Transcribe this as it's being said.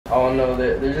Oh no,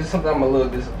 there's just something I'm a little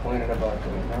disappointed about though,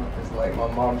 you know? Cause like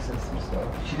my mom said some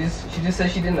stuff. She just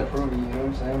said she didn't approve of you, you know what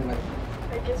I'm saying? Like,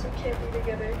 I guess we can't be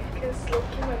together because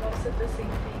low-key my mom said the same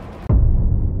thing.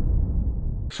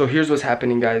 so here's what's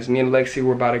happening, guys. Me and Alexia,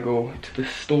 we're about to go to the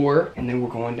store and then we're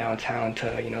going downtown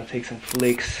to, you know, take some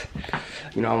flicks.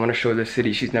 You know, I want to show the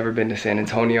city. She's never been to San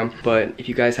Antonio. But if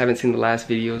you guys haven't seen the last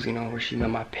videos, you know, where she met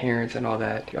my parents and all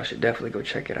that, y'all should definitely go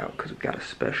check it out because we got a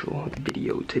special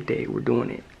video today. We're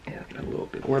doing it in a little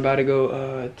bit. We're about to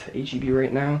go to HEB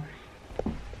right now.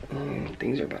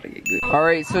 Things are about to get good. All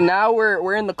right, so now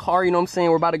we're in the car, you know what I'm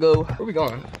saying? We're about to go. Where we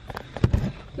going?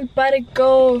 We're about to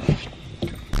go.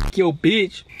 Yo,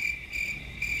 bitch.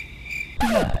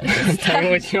 I'm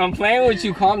playing with you. I'm playing with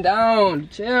you. Calm down.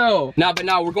 Chill. Nah, but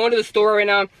now we're going to the store right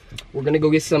now. We're gonna go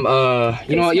get some.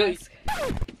 You know what?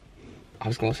 I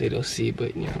was gonna say they'll see,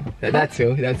 but you know that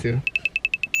too. That too.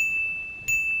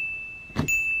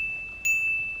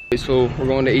 So we're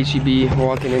going to HEB. We're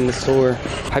walking in the store.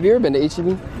 Have you ever been to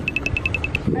HEB?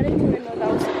 I didn't even know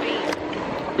that was a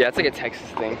thing. Yeah, it's like a Texas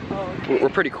thing. Oh, okay. We're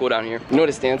pretty cool down here. You know what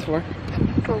it stands for?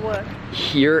 For what?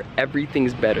 Here,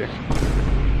 everything's better.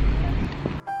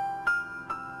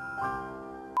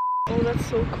 Oh, that's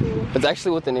so cool. That's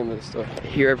actually what the name of the store.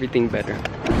 Here, everything better.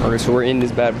 Okay, so we're in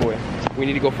this bad boy. We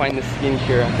need to go find the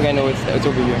skincare. I think I know it's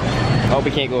over here. Oh,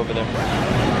 we can't go over there.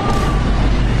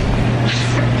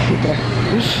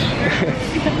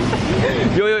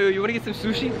 yo, you wanna get some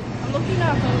sushi? I'm looking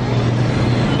at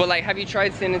home. But like, have you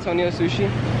tried San Antonio sushi?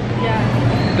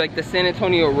 Yeah. Like the San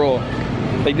Antonio roll.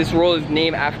 Like this roll is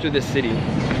named after the city.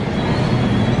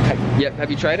 Yep,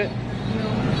 have you tried it?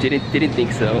 No. Didn't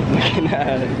think so.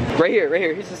 Right here.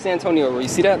 Here's the San Antonio roll. You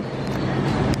see that?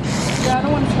 Yeah, I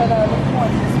don't want to try that. I don't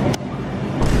want this one.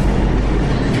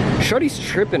 Shorty's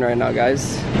tripping right now,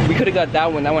 guys. We could have got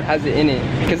that one. That one has it in it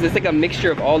because it's like a mixture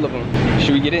of all of them.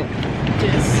 Should we get it?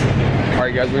 Yes. All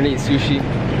right, guys. We're gonna eat sushi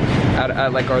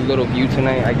at like our little view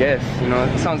tonight. I guess. You know,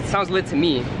 it sounds lit to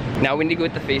me. Now we need to go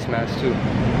with the face mask too.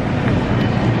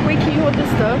 Wait, can you hold this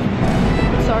stuff?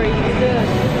 Sorry, you're good.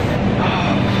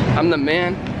 I'm the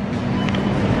man,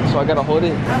 so I gotta hold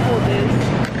it. I hold this.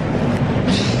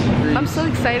 I'm so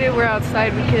excited we're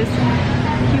outside because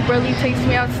he barely takes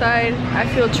me outside. I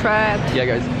feel trapped. Yeah,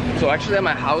 guys. So actually at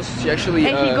my house, she actually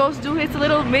and he goes do his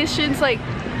little missions like,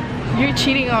 you're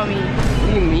cheating on me. What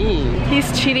do you mean?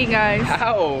 He's cheating, guys.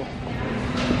 How?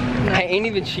 I ain't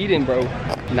even cheating, bro.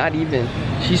 Not even.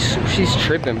 She's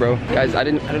tripping, bro. Guys, I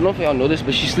don't know if y'all know this,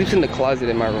 but she sleeps in the closet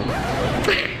in my room.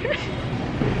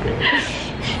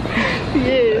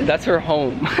 Yeah. That's her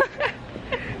home.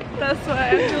 That's why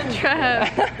I feel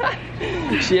trapped.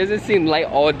 She hasn't seen light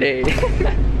all day.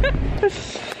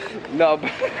 No,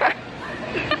 but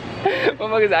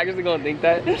motherfuckers actually gonna think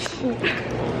that.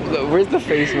 Look, where's the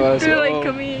face mask? They're like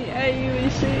coming at you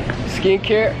and shit.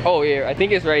 Skincare? Oh yeah, I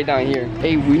think it's right down here.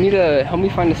 Hey, we need to help me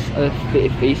find a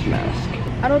face mask.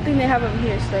 I don't think they have them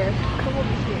here, sir. Come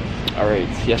over here. All right,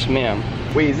 yes, ma'am.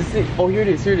 Wait, is this it? Oh, here it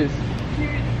is. Here it is.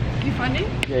 Here, you find it?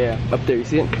 Yeah, up there. You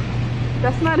see it?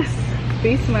 That's not a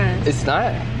face mask. It's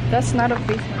not. That's not a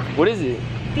face mask. What is it?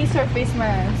 These are face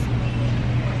masks.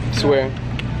 Swear.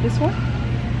 This one? I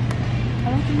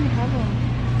don't think we have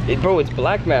them. Bro, it's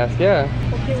black mask. Yeah.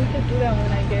 Okay, we could do that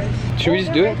one, I guess. Should we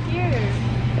just do it? Right here.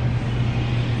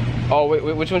 Oh wait,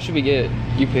 which one should we get?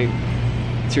 You pick.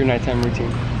 It's your nighttime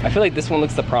routine. I feel like this one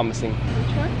looks the promising.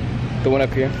 Which one? The one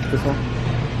up here. This one.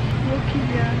 Okay,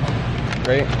 yeah.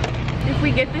 Right? If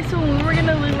we get this one, we're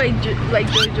gonna look like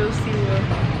JoJo Siwa.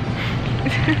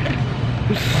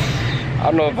 I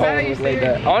don't know if I how would you look say like your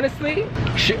that. name? Honestly,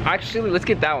 actually, let's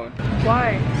get that one.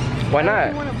 Why? Why I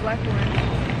not? want a black one.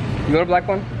 You want a black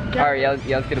one? Yeah. Alright,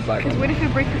 yeah, let's get a black Because one. what if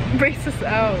it breaks us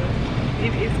out?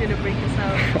 If it's gonna break us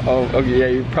out. Oh, okay, yeah,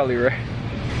 you're probably right.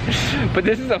 But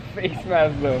this is a face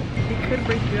mask though. It could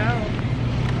break you out.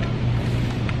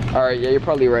 Alright, yeah, you're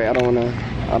probably right. I don't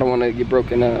wanna get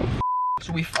broken up.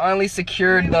 So we finally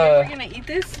secured We're gonna eat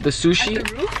this? the sushi. At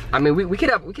the roof? I mean, we could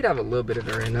have a little bit of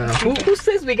it right now. Who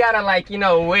says we gotta like, you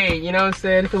know, wait, you know what I'm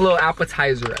saying? It's a little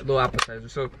appetizer.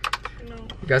 So No.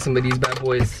 we got some of these bad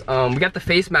boys. We got the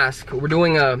face mask. We're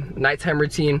doing a nighttime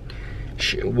routine.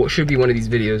 Should be one of these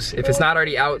videos. If it's not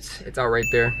already out, it's out right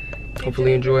there.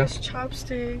 Hopefully enjoy.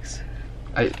 Chopsticks.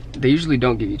 They usually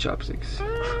don't give you chopsticks.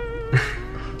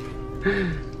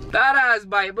 That ass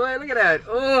bite, boy. Look at that.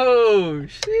 Oh,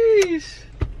 sheesh.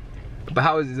 But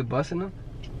how is it busting though?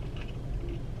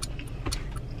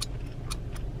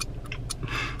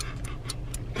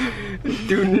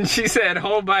 Dude, she said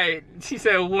whole bite. She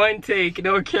said one take,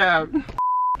 no cap.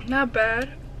 Not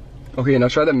bad. Okay, now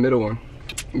try the middle one.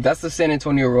 That's the San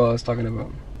Antonio roll I was talking about.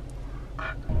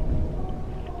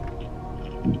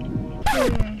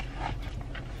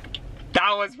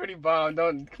 That was pretty bomb.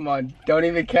 Come on. Don't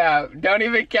even cap. Don't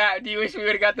even cap. Do you wish we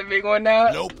would have got the big one now?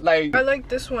 Nope. Like, I like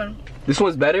this one. this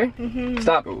one's better? Mm-hmm.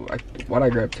 Stop. Why'd I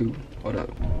grab two? Hold up.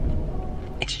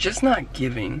 It's just not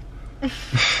giving.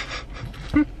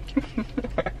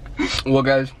 Well,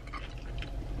 guys,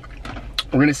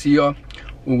 we're gonna see y'all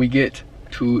when we get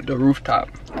to the rooftop.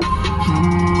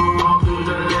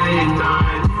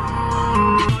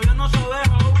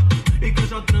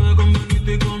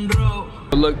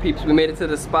 Look, peeps, we made it to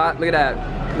the spot. Look at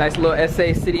that. Nice little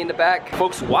SA city in the back.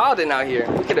 Folks wilding out here.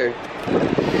 Look at her.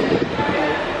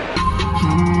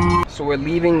 So we're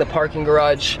leaving the parking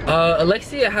garage.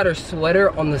 Alexia had her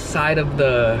sweater on the side of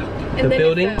the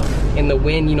building. And the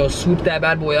wind, you know, swooped that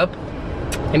bad boy up.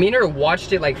 And me and her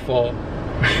watched it like fall.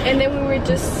 And then we were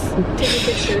just taking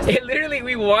pictures. It literally,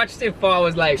 we watched it fall. I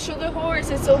was like, show the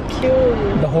horse, it's so cute.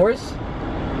 The horse?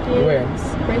 Yes, Where?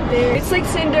 right there. It's like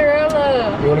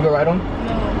Cinderella. You wanna go ride on?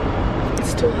 No,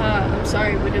 it's too hot. I'm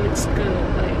sorry, but it looks good.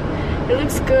 Like, it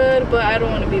looks good, but I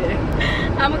don't want to be there.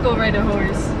 I'm gonna go ride a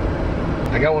horse.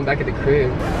 I got one back at the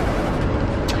crib.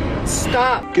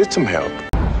 Stop. Get some help.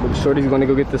 Look, Shorty's gonna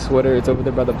go get the sweater. It's over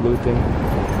there by the blue thing.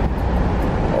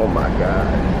 Oh my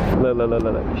God. Look, look, look,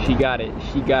 look, look. She got it.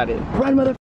 She got it. Run,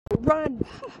 mother. Run.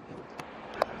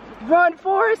 Run,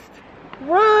 Forrest.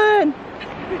 Run.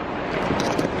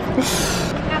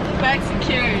 Got the bag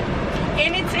secured.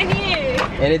 And it's in here.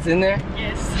 And it's in there?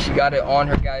 Yes. She got it on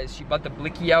her, guys. She brought the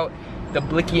blicky out. The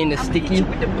blicky and the sticky.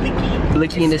 With the blicky.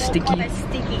 Blicky and the sticky.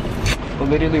 Sticky. Well,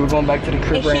 literally, we're going back to the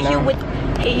crib right now.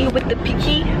 Hit you with the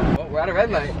picky. Oh, we're at a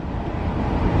red light.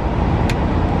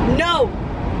 No!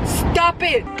 Stop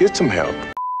it! Get some help.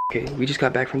 Okay, we just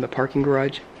got back from the parking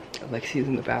garage. Alexia's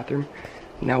in the bathroom.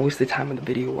 Now is the time of the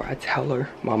video where I tell her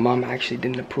my mom actually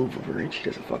didn't approve of her and she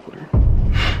doesn't fuck with her.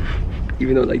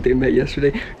 Even though like they met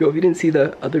yesterday. Yo, if you didn't see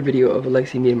the other video of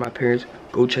Alexia meeting my parents,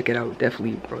 go check it out.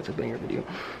 Definitely, bro, it's a banger video.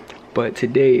 But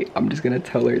today, I'm just gonna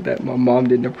tell her that my mom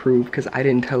didn't approve because I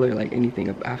didn't tell her like anything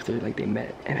after like they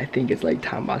met. And I think it's like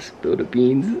time I spill the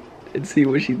beans and see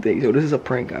what she thinks. So this is a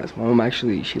prank, guys. My mom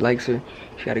actually, she likes her.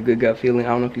 She had a good gut feeling. I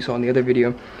don't know if you saw in the other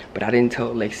video, but I didn't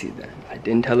tell Alexia that. I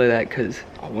didn't tell her that because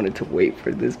I wanted to wait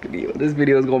for this video. This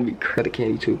video is gonna be crazy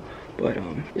candy too. But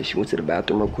yeah, she went to the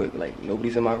bathroom real quick. Like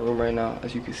nobody's in my room right now,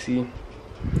 as you can see.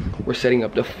 We're setting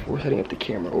up the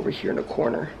camera over here in the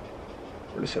corner.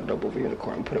 We're gonna set it up over here in the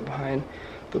corner and put it behind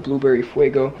the blueberry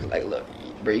fuego. Like, look,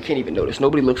 bro, you can't even notice.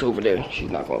 Nobody looks over there.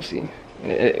 She's not gonna see.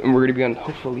 And we're gonna be on,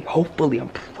 hopefully, I'm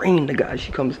praying to God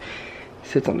she comes,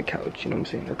 sits on the couch, you know what I'm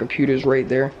saying? Her computer's right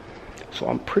there. So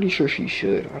I'm pretty sure she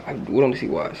should. We don't see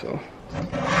why, so.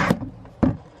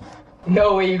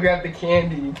 No way you grabbed the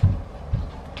candy.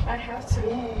 I have to.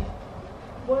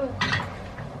 What?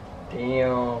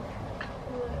 Damn.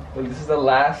 Look, this is the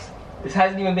last. This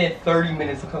hasn't even been 30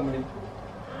 minutes of coming in.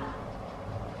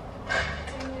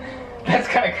 That's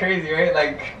kind of crazy, right?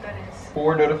 Like, That is.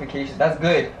 4 notifications. That's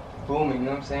good. Booming, you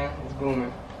know what I'm saying? It's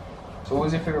booming. So what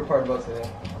was your favorite part about today?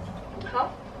 Huh?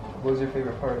 What was your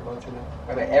favorite part about today?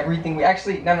 Out of everything we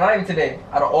actually, no, not even today.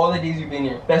 Out of all the days you've been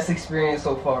here, best experience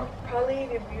so far. Probably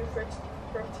the view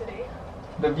from today.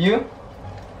 The view?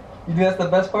 You think that's the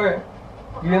best part?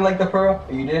 You didn't like the pearl?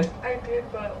 Or you did? I did,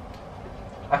 but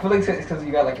I feel like it's because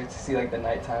you got like to see like the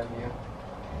nighttime view.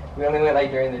 We only went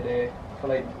like during the day. I feel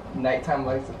like nighttime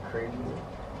lights look crazy.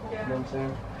 yeah. You know what I'm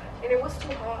saying? And it was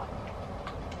too hot.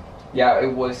 Yeah,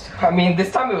 it was. I mean,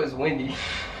 this time it was windy.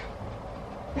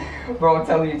 Bro, I'm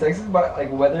telling you, Texas, but like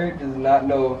weather does not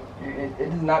know. It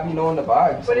does not be knowing the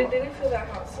vibes. But it didn't feel that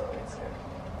hot, so it's good.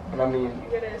 But I mean, You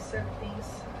gotta accept things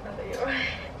how they are.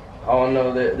 I don't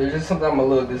know. There's just something I'm a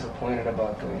little disappointed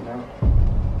about, though. You know?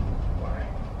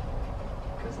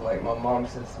 Why? Cause like my mom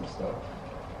said some stuff.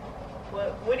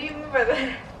 What do you mean by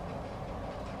that?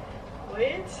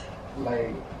 What?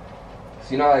 Like,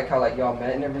 so you know like how like y'all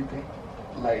met and everything.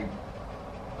 Like,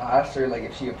 I asked her like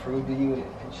if she approved of you,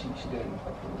 and she didn't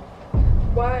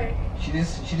approve. Why? She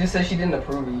just said she didn't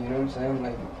approve of you. You know what I'm saying?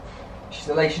 Like, she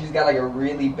said like she just got like a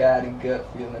really bad gut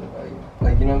feeling about you.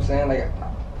 Like, you know what I'm saying? Like,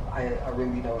 I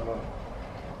really don't know.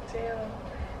 Damn.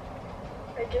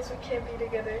 I guess we can't be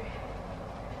together.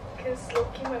 Cause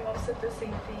low-key my mom said the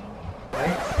same thing.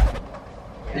 Right?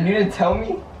 And you didn't tell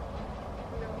me?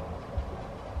 No.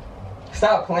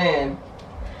 Stop playing.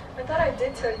 I thought I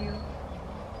did tell you.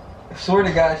 Swear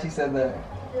to God, she said that.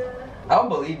 Yeah. I don't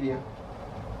believe you.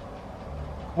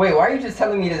 Wait, why are you just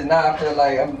telling me this now after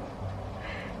like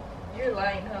You're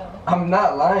lying, huh? I'm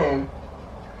not lying.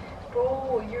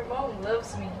 Bro, your mom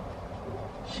loves me.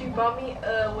 She bought me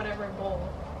a whatever bowl.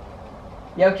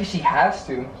 Yeah, because she has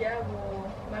to. Yeah,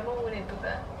 well, my mom wouldn't do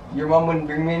that. Your mom wouldn't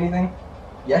bring me anything?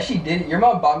 Yeah, she did. Your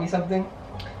mom bought me something.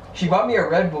 She bought me a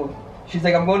Red Bull. She's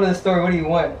like, I'm going to the store. What do you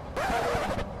want?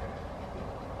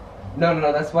 No.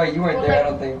 That's why you weren't there. Like, I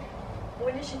don't think.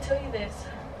 When did she tell you this?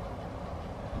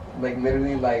 Like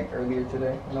literally, like earlier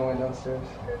today. When I went downstairs.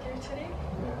 Earlier today?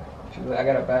 Yeah. She was like, I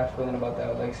got a bad feeling about that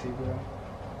Alexia girl.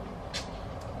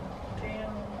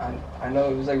 Damn. I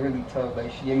know it was like really tough.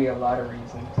 Like she gave me a lot of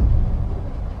reasons.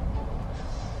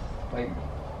 Like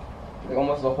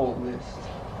almost a whole list.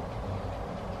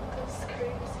 That's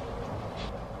crazy.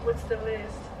 What's the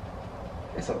list?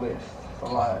 It's a list. It's a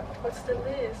lot. What's the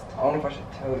list? I don't know if I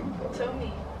should tell you though. Tell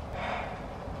me.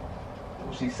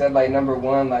 She said like number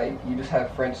one, like you just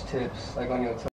have French tips like on your toes.